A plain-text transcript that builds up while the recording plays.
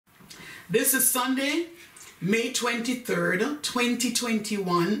This is Sunday, May 23rd,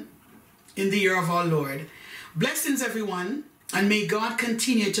 2021, in the year of our Lord. Blessings, everyone, and may God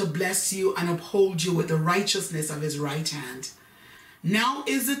continue to bless you and uphold you with the righteousness of his right hand. Now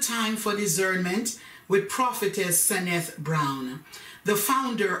is the time for discernment with Prophetess Senneth Brown, the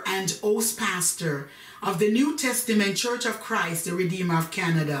founder and host pastor of the New Testament Church of Christ, the Redeemer of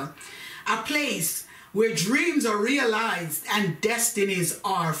Canada, a place where dreams are realized and destinies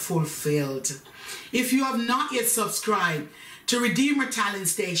are fulfilled. If you have not yet subscribed to Redeemer Talent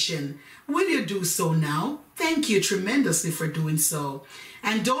Station, will you do so now? Thank you tremendously for doing so.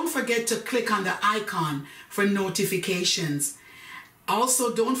 And don't forget to click on the icon for notifications.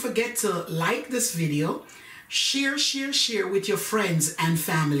 Also, don't forget to like this video, share with your friends and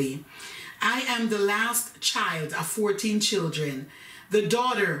family. I am the last child of 14 children, the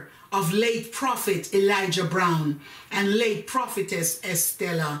daughter of late prophet Elijah Brown and late prophetess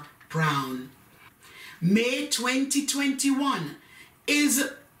Estella Brown. May 2021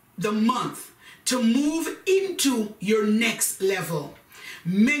 is the month to move into your next level,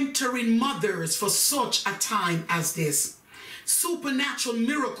 mentoring mothers for such a time as this. Supernatural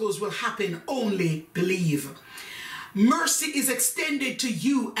miracles will happen, only believe. Mercy is extended to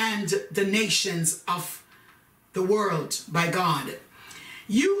you and the nations of the world by God.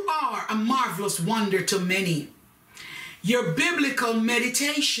 You are a marvelous wonder to many. Your biblical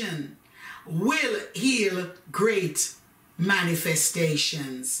meditation will heal great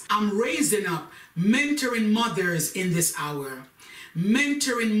manifestations. I'm raising up mentoring mothers in this hour.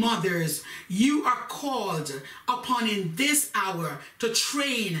 Mentoring mothers, you are called upon in this hour to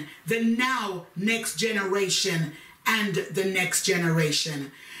train the now next generation and the next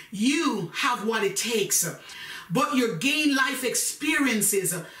generation. You have what it takes, but your gain life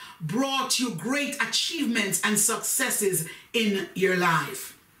experiences brought you great achievements and successes in your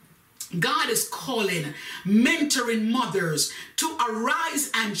life. God is calling mentoring mothers to arise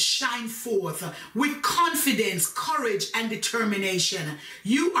and shine forth with confidence, courage, and determination.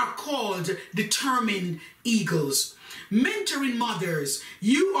 You are called determined eagles. Mentoring mothers,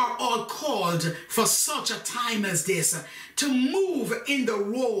 you are all called for such a time as this to move in the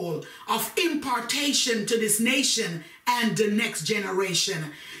role of impartation to this nation and the next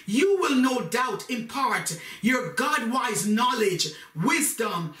generation. You will no doubt impart your God-wise knowledge,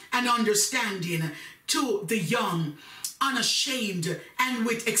 wisdom, and understanding to the young, unashamed and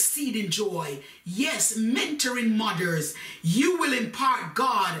with exceeding joy. Yes, mentoring mothers, you will impart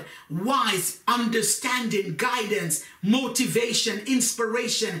God-wise understanding, guidance, motivation,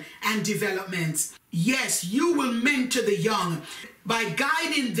 inspiration, and development. Yes, you will mentor the young by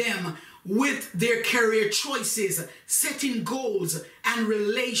guiding them with their career choices, setting goals, and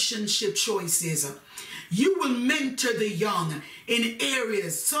relationship choices. You will mentor the young in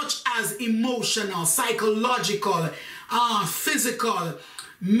areas such as emotional, psychological, physical,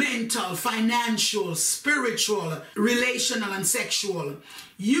 mental, financial, spiritual, relational, and sexual.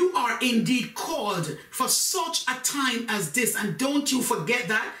 You are indeed called for such a time as this. And don't you forget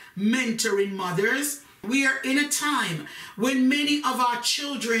that, mentoring mothers. We are in a time when many of our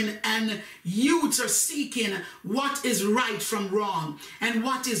children and youths are seeking what is right from wrong and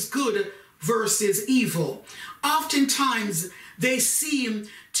what is good versus evil. Oftentimes, they seem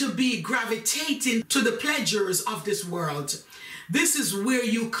to be gravitating to the pleasures of this world. This is where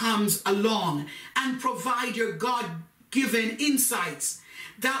you come along and provide your God-given insights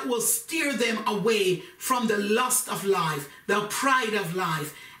that will steer them away from the lust of life, the pride of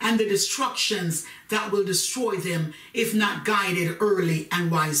life, and the destructions that will destroy them if not guided early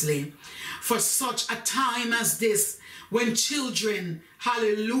and wisely. For such a time as this, when children,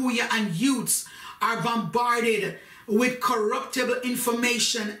 hallelujah, and youths are bombarded with corruptible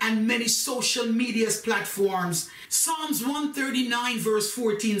information and many social media platforms, Psalms 139 verse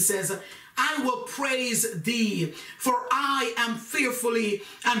 14 says, I will praise thee, for I am fearfully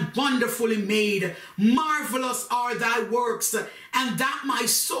and wonderfully made. Marvelous are thy works, and that my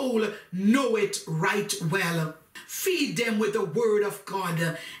soul knoweth right well. Feed them with the word of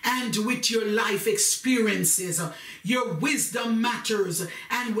God and with your life experiences. Your wisdom matters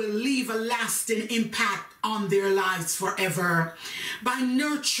and will leave a lasting impact on their lives forever. By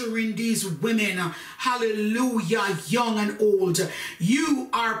nurturing these women, hallelujah, young and old, you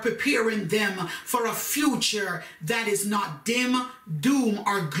are preparing them for a future that is not dim, doom,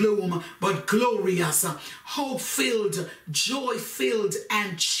 or gloom, but glorious, hope-filled, joy-filled,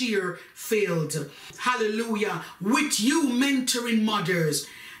 and cheer-filled. Hallelujah. With you mentoring mothers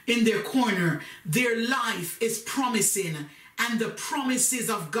in their corner, their life is promising and the promises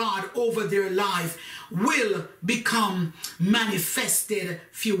of God over their life will become manifested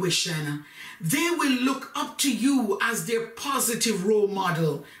fruition. They will look up to you as their positive role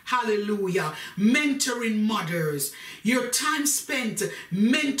model. Hallelujah. Mentoring mothers. Your time spent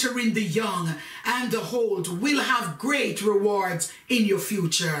mentoring the young and the old will have great rewards in your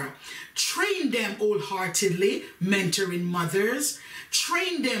future. Train them wholeheartedly, mentoring mothers.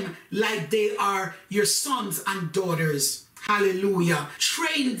 Train them like they are your sons and daughters. Hallelujah.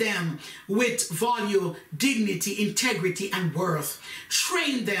 Train them with value, dignity, integrity, and worth.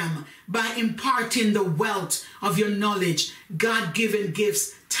 Train them by imparting the wealth of your knowledge, God-given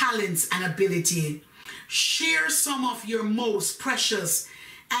gifts, talents, and ability. Share some of your most precious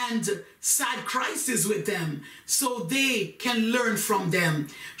and sad crises with them so they can learn from them.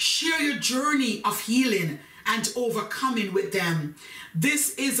 Share your journey of healing and overcoming with them.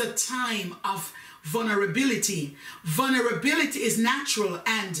 This is a time of vulnerability. Vulnerability is natural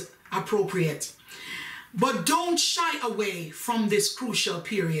and appropriate. But don't shy away from this crucial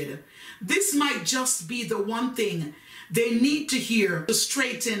period. This might just be the one thing they need to hear to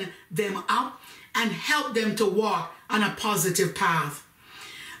straighten them up and help them to walk on a positive path.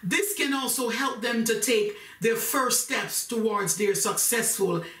 This can also help them to take their first steps towards their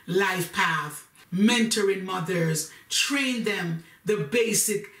successful life path. Mentoring mothers, train them the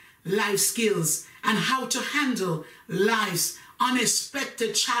basic life skills and how to handle life's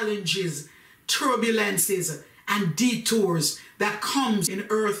unexpected challenges, turbulences, and detours that comes in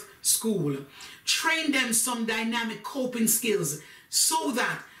Earth School. Train them some dynamic coping skills so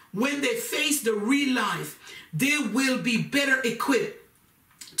that when they face the real life, they will be better equipped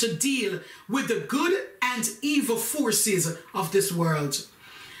to deal with the good and evil forces of this world.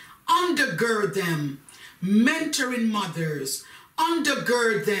 Undergird them, mentoring mothers.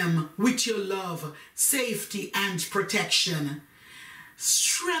 Undergird them with your love, safety, and protection.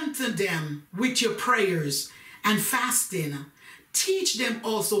 Strengthen them with your prayers and fasting. Teach them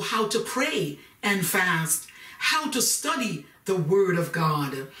also how to pray and fast, how to study the Word of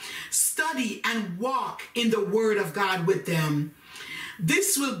God. Study and walk in the Word of God with them.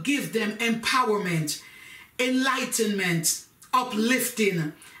 This will give them empowerment, enlightenment,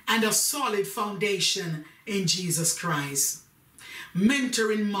 uplifting, and a solid foundation in Jesus Christ.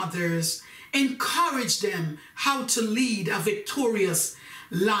 Mentoring mothers, encourage them how to lead a victorious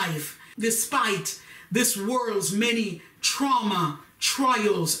life despite this world's many trauma,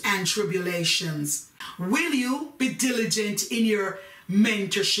 trials, and tribulations. Will you be diligent in your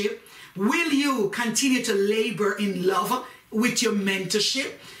mentorship? Will you continue to labor in love with your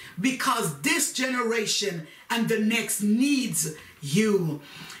mentorship? Because this generation and the next needs you.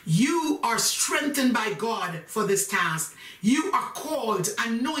 You are strengthened by God for this task. You are called,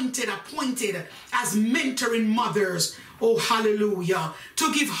 anointed, appointed as mentoring mothers. Oh, hallelujah.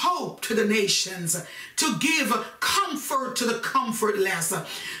 To give hope to the nations, to give comfort to the comfortless,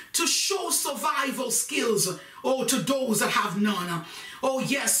 to show survival skills, oh, to those that have none. Oh,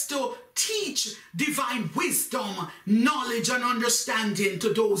 yes, to teach divine wisdom, knowledge, and understanding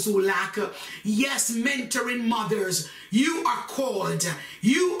to those who lack. Yes, mentoring mothers, you are called.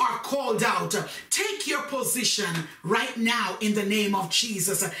 You are called out. Take your position right now in the name of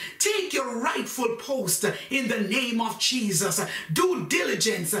Jesus. Take your rightful post in the name of Jesus. Due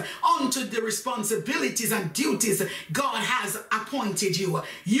diligence unto the responsibilities and duties God has appointed you.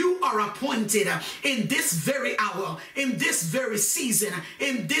 You are appointed in this very hour, in this very season,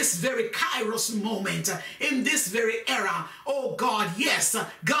 in this very Kairos moment, in this very era. Oh God, yes,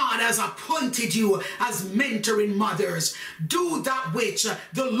 God has appointed you as mentoring mothers. Do that which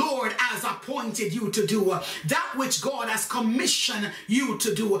the Lord has appointed you to do, that which God has commissioned you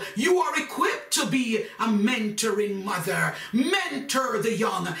to do. You are equipped to be a mentoring mother. Mentor the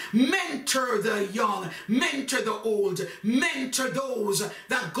young, mentor the young, mentor the old, mentor those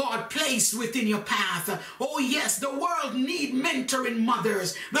that God placed within your path. Oh yes, the world need mentoring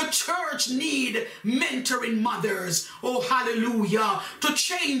mothers. The church need mentoring mothers. Oh hallelujah. To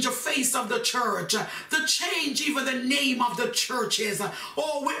change the face of the church, to change even the name of the churches.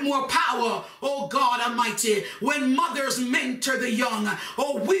 Oh, with more power, oh God Almighty. When mothers mentor the young,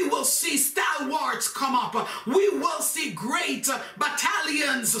 oh, we will see stalwarts come up. We will see great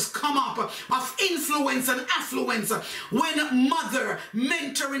battalions come up of influence and affluence. When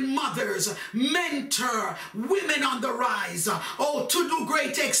mentoring mothers mentor women on the rise, oh, to do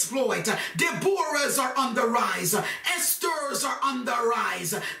great exploit. Deborahs are on the rise. Esthers are on the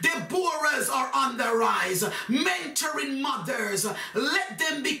rise. Deborahs are on the rise. Mentoring mothers, let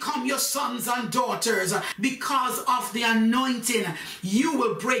them become your sons and daughters. Because of the anointing, you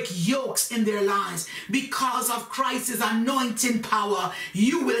will break yokes in their lives. Because of Christ's Christ's anointing power,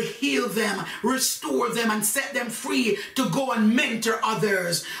 you will heal them, restore them, and set them free to go and mentor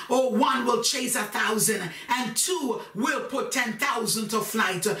others. Oh, one will chase 1,000 and two will put 10,000 to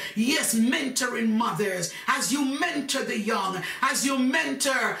flight. Yes, mentoring mothers, as you mentor the young, as you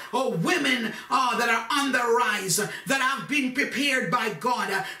mentor women that are on the rise, that have been prepared by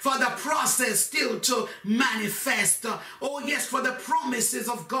God for the process still to manifest. Oh yes, for the promises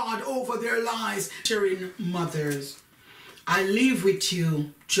of God over their lives. Mentoring mothers, I leave with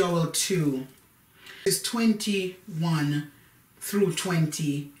you Joel 2, verses 21 through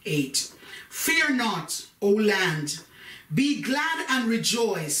 28. Fear not, O land, be glad and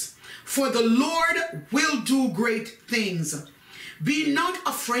rejoice, for the Lord will do great things. Be not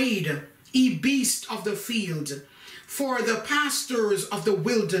afraid, ye beasts of the field, for the pastures of the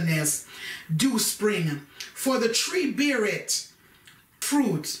wilderness do spring. For the tree beareth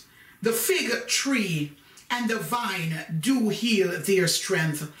fruit, the fig tree and the vine do heal their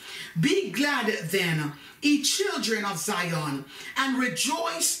strength. Be glad then, ye children of Zion, and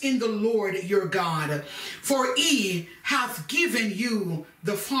rejoice in the Lord your God. For he hath given you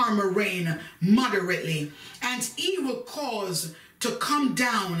the former rain moderately, and he will cause to come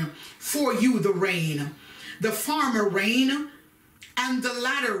down for you the rain, the former rain and the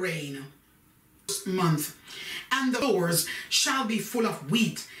latter rain month. And the floors shall be full of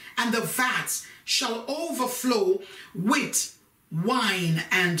wheat, and the vats shall overflow with wine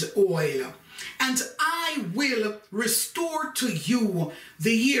and oil. And I will restore to you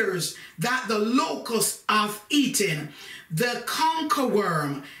the years that the locust hath eaten, the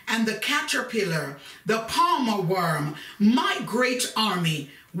conkerworm and the caterpillar, the palmer worm, my great army,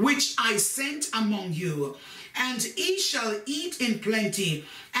 which I sent among you. And ye shall eat in plenty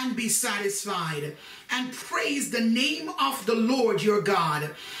and be satisfied, and praise the name of the Lord your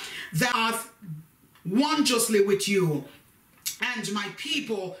God, that hath wondrously with you. And my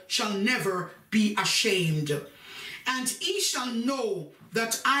people shall never be ashamed. And ye shall know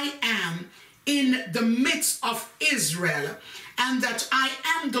that I am in the midst of Israel, and that I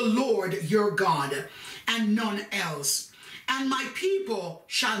am the Lord your God, and none else. And my people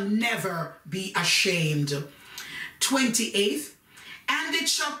shall never be ashamed. 28th, and it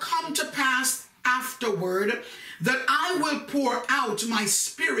shall come to pass afterward that I will pour out my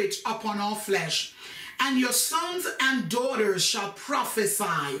spirit upon all flesh, and your sons and daughters shall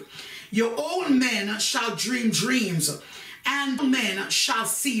prophesy. Your old men shall dream dreams, and men shall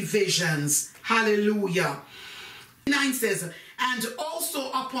see visions. Hallelujah. 9 says, and also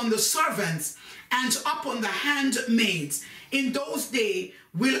upon the servants and upon the handmaids, in those days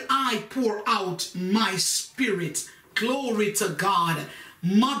will I pour out my spirit. Glory to God.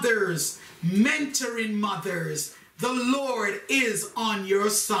 Mothers, mentoring mothers, the Lord is on your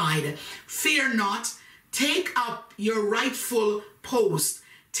side. Fear not. Take up your rightful post.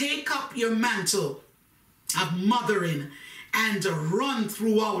 Take up your mantle of mothering and run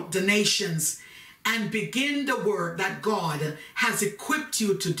throughout the nations and begin the work that God has equipped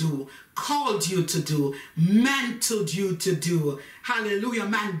you to do, called you to do, mantled you to do. Hallelujah.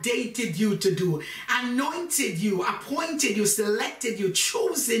 Mandated you to do, anointed you, appointed you, selected you,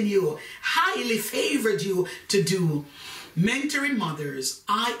 chosen you, highly favored you to do. Mentoring mothers,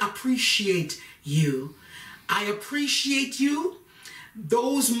 I appreciate you. I appreciate you.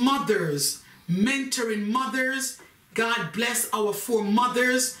 Those mothers, mentoring mothers, God bless our 4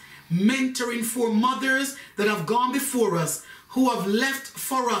 mothers, mentoring 4 mothers that have gone before us, who have left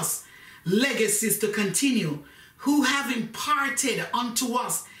for us legacies to continue, who have imparted unto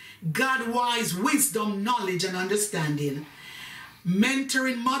us God-wise wisdom, knowledge, and understanding.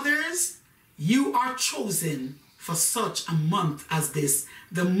 Mentoring mothers, you are chosen for such a month as this,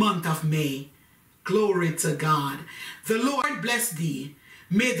 the month of May. Glory to God. The Lord bless thee.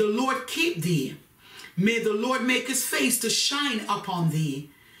 May the Lord keep thee. May the Lord make his face to shine upon thee,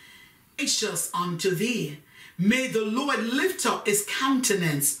 gracious unto thee. May the Lord lift up his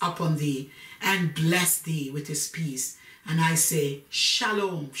countenance upon thee and bless thee with his peace. And I say,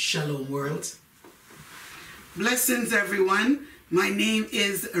 shalom, shalom, world. Blessings, everyone. My name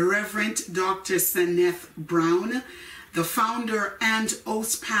is Reverend Dr. Seneth Brown, the founder and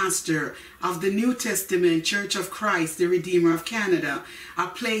host pastor of the New Testament Church of Christ, the Redeemer of Canada, a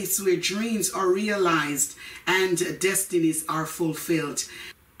place where dreams are realized and destinies are fulfilled.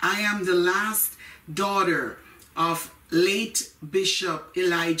 I am the last daughter of late Bishop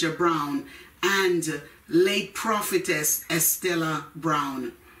Elijah Brown and late prophetess Estella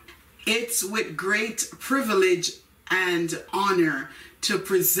Brown. It's with great privilege and honor to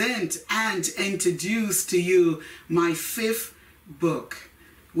present and introduce to you my 5th book,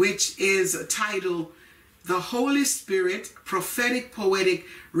 which is titled The Holy Spirit Prophetic Poetic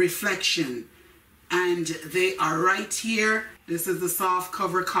Reflection. And they are right here. This is the soft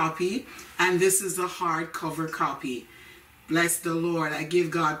cover copy, and this is the hard cover copy. Bless the Lord. I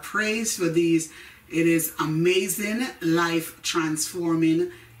give God praise for these. It is amazing, life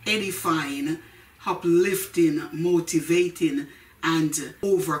transforming, edifying, uplifting, motivating, and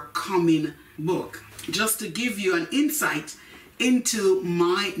overcoming book. Just to give you an insight into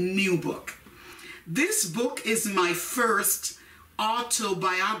my new book. This book is my first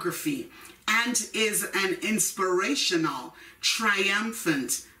autobiography and is an inspirational,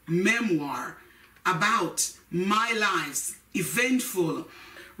 triumphant memoir about my life's eventful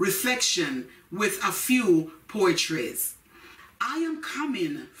reflection with a few poetries. I am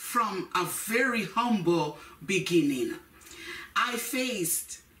coming from a very humble beginning. I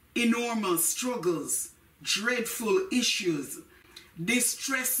faced enormous struggles, dreadful issues,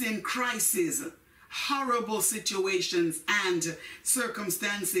 distressing crises, horrible situations and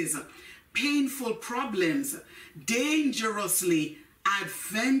circumstances, painful problems, dangerously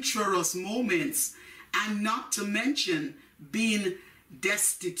adventurous moments, and not to mention being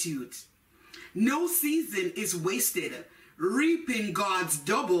destitute. No season is wasted, reaping God's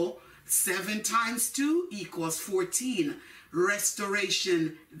double. 7 times 2 equals 14.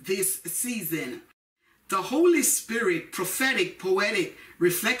 Restoration this season. The Holy Spirit Prophetic Poetic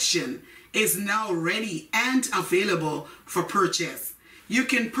Reflection is now ready and available for purchase. You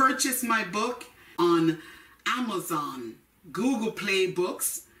can purchase my book on Amazon, Google Play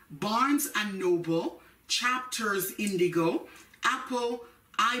Books, Barnes & Noble, Chapters Indigo, Apple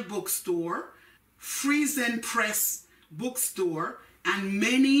iBookstore, Friesen Press Bookstore, and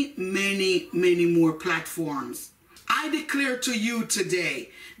many, many, many more platforms. I declare to you today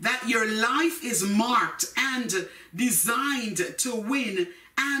that your life is marked and designed to win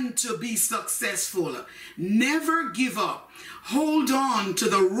and to be successful. Never give up. Hold on to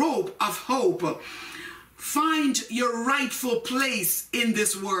the rope of hope. Find your rightful place in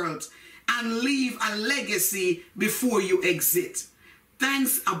this world and leave a legacy before you exit.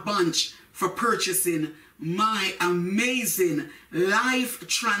 Thanks a bunch for purchasing my amazing life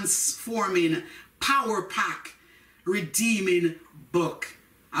transforming power pack redeeming book.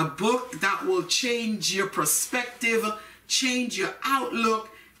 A book that will change your perspective, change your outlook,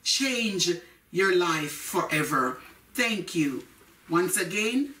 change your life forever. Thank you. Once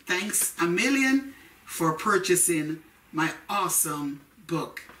again, thanks a million for purchasing my awesome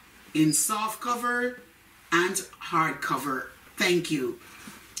book in soft cover and hardcover. Thank you.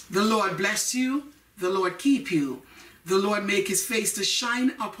 The Lord bless you. The Lord keep you. The Lord make his face to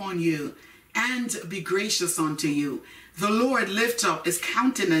shine upon you and be gracious unto you. The Lord lift up his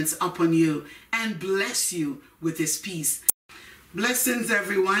countenance upon you and bless you with his peace. Blessings,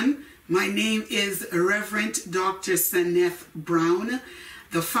 everyone. My name is Reverend Dr. Seneth Brown,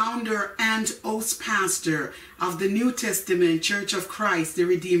 the founder and host pastor of the New Testament Church of Christ, the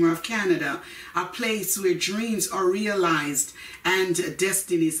Redeemer of Canada, a place where dreams are realized and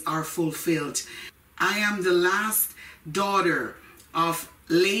destinies are fulfilled. I am the last daughter of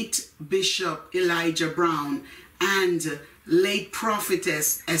late Bishop Elijah Brown and late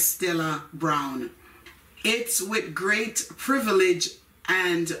prophetess Estella Brown. It's with great privilege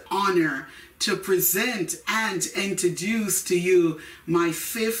and honor to present and introduce to you my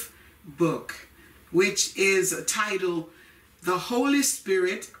 5th book, which is titled The Holy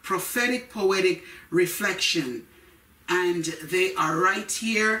Spirit Prophetic Poetic Reflection. And they are right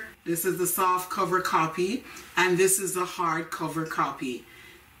here. This is the soft cover copy, and this is the hard cover copy.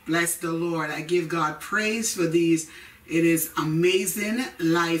 Bless the Lord. I give God praise for these. It is amazing,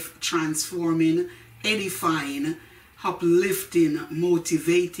 life transforming, edifying, uplifting,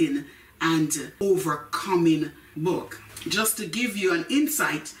 motivating, and overcoming book. Just to give you an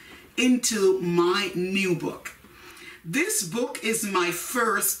insight into my new book. This book is my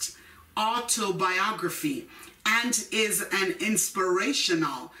first autobiography and is an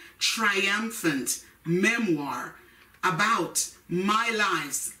inspirational, triumphant memoir about my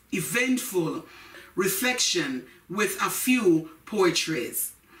life's eventful reflection with a few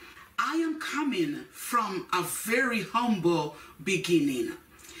poetries. I am coming from a very humble beginning.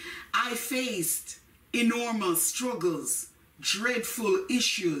 I faced enormous struggles, dreadful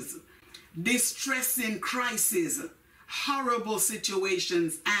issues, distressing crises, horrible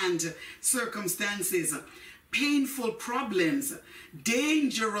situations and circumstances, painful problems,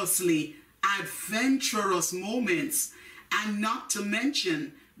 dangerously adventurous moments, and not to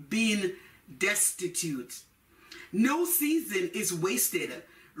mention being destitute. No season is wasted,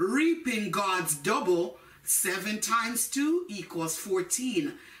 reaping God's double. 7 times 2 equals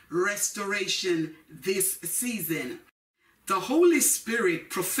 14. Restoration this season. The Holy Spirit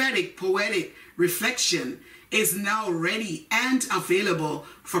prophetic poetic reflection is now ready and available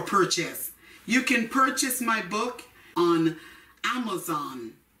for purchase. You can purchase my book on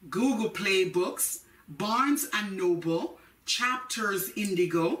Amazon, Google Play Books, Barnes and Noble, Chapters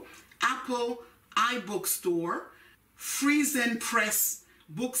Indigo, Apple iBookstore, Friesen Press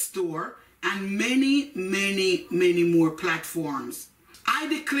Bookstore, and many, many, many more platforms. I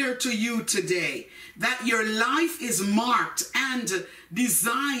declare to you today that your life is marked and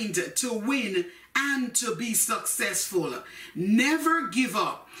designed to win and to be successful. Never give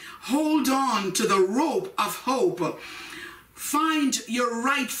up. Hold on to the rope of hope. Find your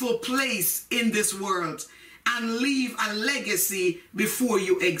rightful place in this world and leave a legacy before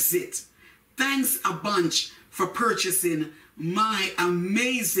you exit. Thanks a bunch for purchasing my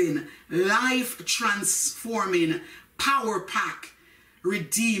amazing life transforming power pack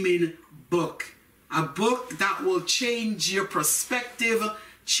redeeming book. A book that will change your perspective,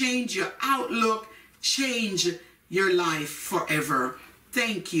 change your outlook, change your life forever.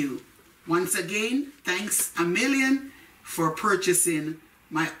 Thank you. Once again, thanks a million for purchasing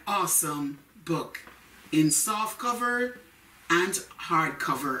my awesome book in softcover and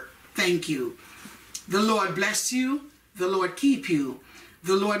hardcover. Thank you. The Lord bless you. The Lord keep you.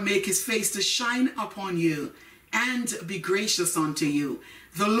 The Lord make his face to shine upon you and be gracious unto you.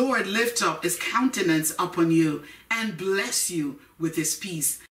 The Lord lift up his countenance upon you and bless you with his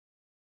peace.